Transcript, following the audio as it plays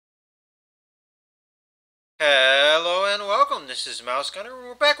Hello and welcome. This is Mouse Gunner.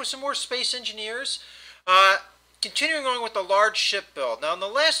 We're back with some more Space Engineers. Uh, Continuing on with the large ship build. Now, in the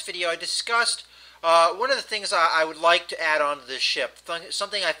last video, I discussed one of the things I would like to add onto this ship,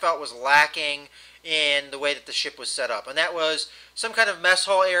 something I felt was lacking in the way that the ship was set up, and that was some kind of mess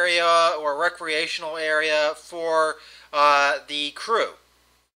hall area or recreational area for the crew.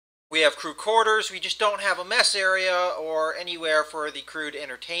 We have crew quarters. We just don't have a mess area or anywhere for the crew to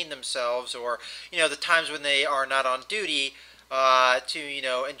entertain themselves, or the times when they are not on duty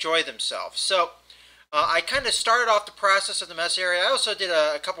to enjoy themselves. So I kind of started off the process of the mess area. I also did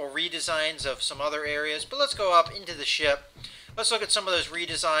a couple redesigns of some other areas, but let's go up into the ship. Let's look at some of those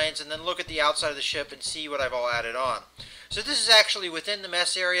redesigns and then look at the outside of the ship and see what I've all added on. So this is actually within the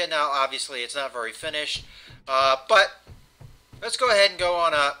mess area. Now, obviously, it's not very finished, but let's go ahead and go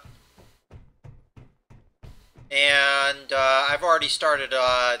on up. And I've already started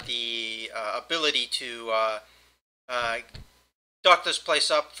the ability to duct this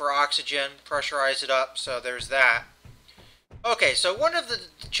place up for oxygen, pressurize it up, so there's that. Okay, so one of the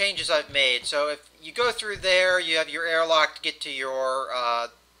changes I've made, so if you go through there, you have your airlock to get to your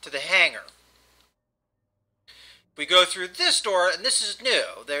to the hangar. If we go through this door, and this is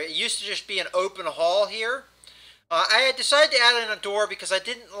new, there used to just be an open hall here. I had decided to add in a door because I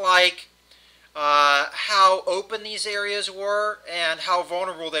didn't like how open these areas were and how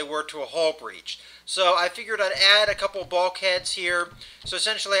vulnerable they were to a hull breach. So I figured I'd add a couple bulkheads here. So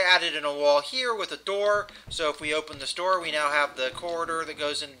essentially I added in a wall here with a door. So if we open this door, we now have the corridor that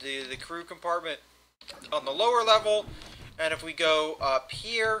goes into the crew compartment on the lower level. And if we go up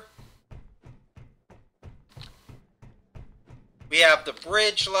here, we have the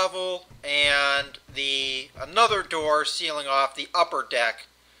bridge level and another door sealing off the upper deck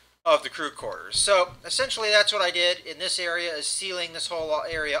of the crew quarters. So essentially that's what I did in this area, is sealing this whole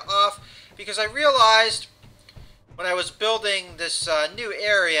area off, because I realized when I was building this new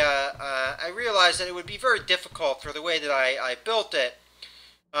area, I realized that it would be very difficult for the way that I built it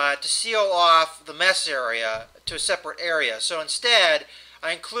to seal off the mess area to a separate area. So instead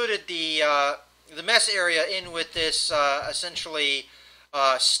I included the mess area in with this essentially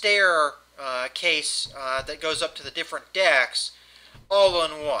stair case that goes up to the different decks, all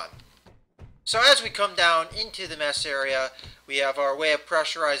in one. So as we come down into the mess area, we have our way of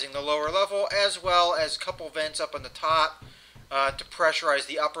pressurizing the lower level, as well as a couple vents up on the top to pressurize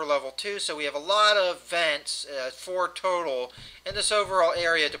the upper level too. So we have a lot of vents, 4 total, in this overall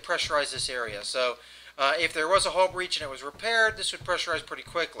area to pressurize this area. So if there was a hull breach and it was repaired, this would pressurize pretty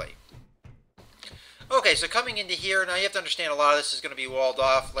quickly. Okay, so coming into here, now you have to understand a lot of this is going to be walled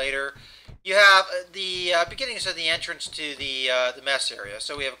off later. You have the beginnings of the entrance to the mess area.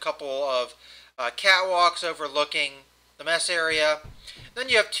 So we have a couple of catwalks overlooking the mess area. Then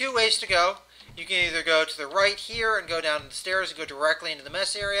you have 2 ways to go. You can either go to the right here and go down the stairs and go directly into the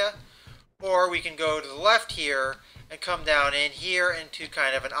mess area, or we can go to the left here and come down in here into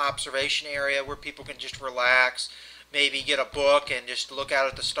kind of an observation area where people can just relax, maybe get a book and just look out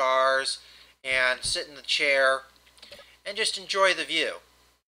at the stars and sit in the chair and just enjoy the view.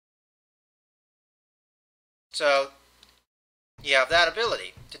 So you have that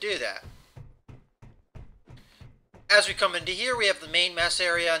ability to do that. As we come into here, we have the main mess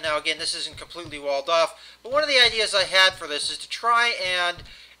area. Now again, this isn't completely walled off, but one of the ideas I had for this is to try and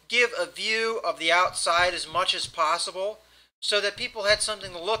give a view of the outside as much as possible so that people had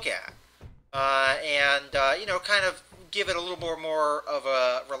something to look at, and kind of give it a little more of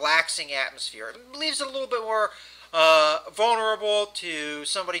a relaxing atmosphere. It leaves it a little bit more vulnerable to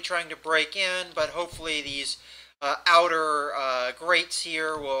somebody trying to break in, but hopefully these outer grates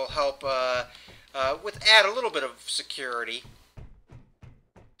here will help add a little bit of security.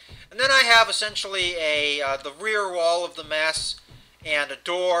 And then I have essentially the rear wall of the mess and a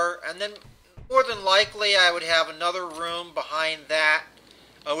door, and then more than likely I would have another room behind that,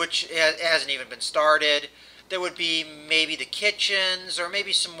 which hasn't even been started. There would be maybe the kitchens or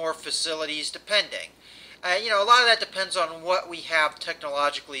maybe some more facilities, depending. A lot of that depends on what we have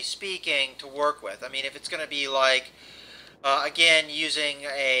technologically speaking to work with. I mean, if it's going to be like, again, using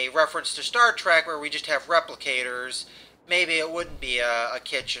a reference to Star Trek where we just have replicators, maybe it wouldn't be a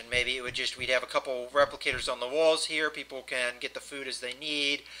kitchen. Maybe it would we'd have a couple replicators on the walls here. People can get the food as they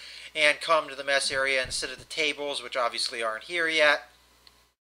need and come to the mess area and sit at the tables, which obviously aren't here yet,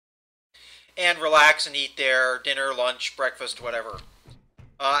 and relax and eat their dinner, lunch, breakfast, whatever.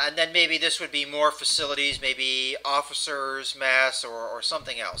 And then maybe this would be more facilities, maybe officers' mess or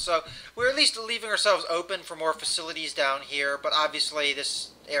something else. So we're at least leaving ourselves open for more facilities down here, but obviously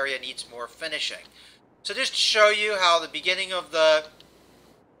this area needs more finishing. So just to show you how the beginning of the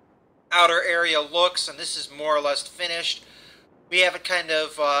outer area looks, and this is more or less finished. We have it kind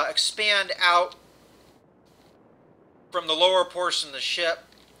of expand out from the lower portion of the ship,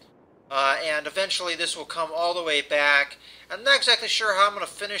 and eventually this will come all the way back. I'm not exactly sure how I'm going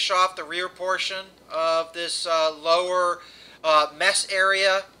to finish off the rear portion of this lower mess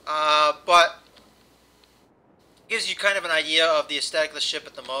area, but it gives you kind of an idea of the aesthetic of the ship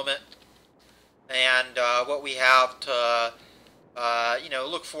at the moment, and what we have to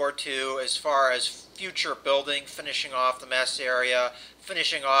look forward to as far as future building, finishing off the mess area,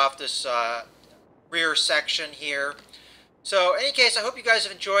 finishing off this rear section here. So, in any case, I hope you guys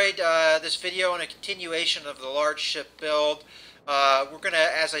have enjoyed this video and a continuation of the large ship build. We're going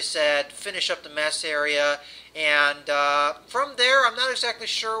to, as I said, finish up the mess area, and from there, I'm not exactly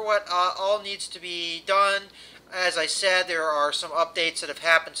sure what all needs to be done. As I said, there are some updates that have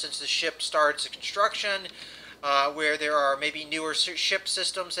happened since the ship started its construction, where there are maybe newer ship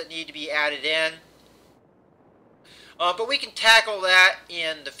systems that need to be added in. But we can tackle that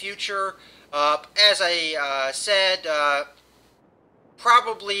in the future. As I said,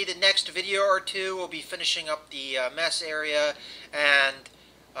 probably the next video or two will be finishing up the mess area. And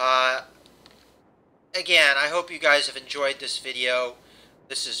again, I hope you guys have enjoyed this video.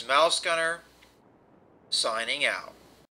 This is Mouse Gunner, signing out.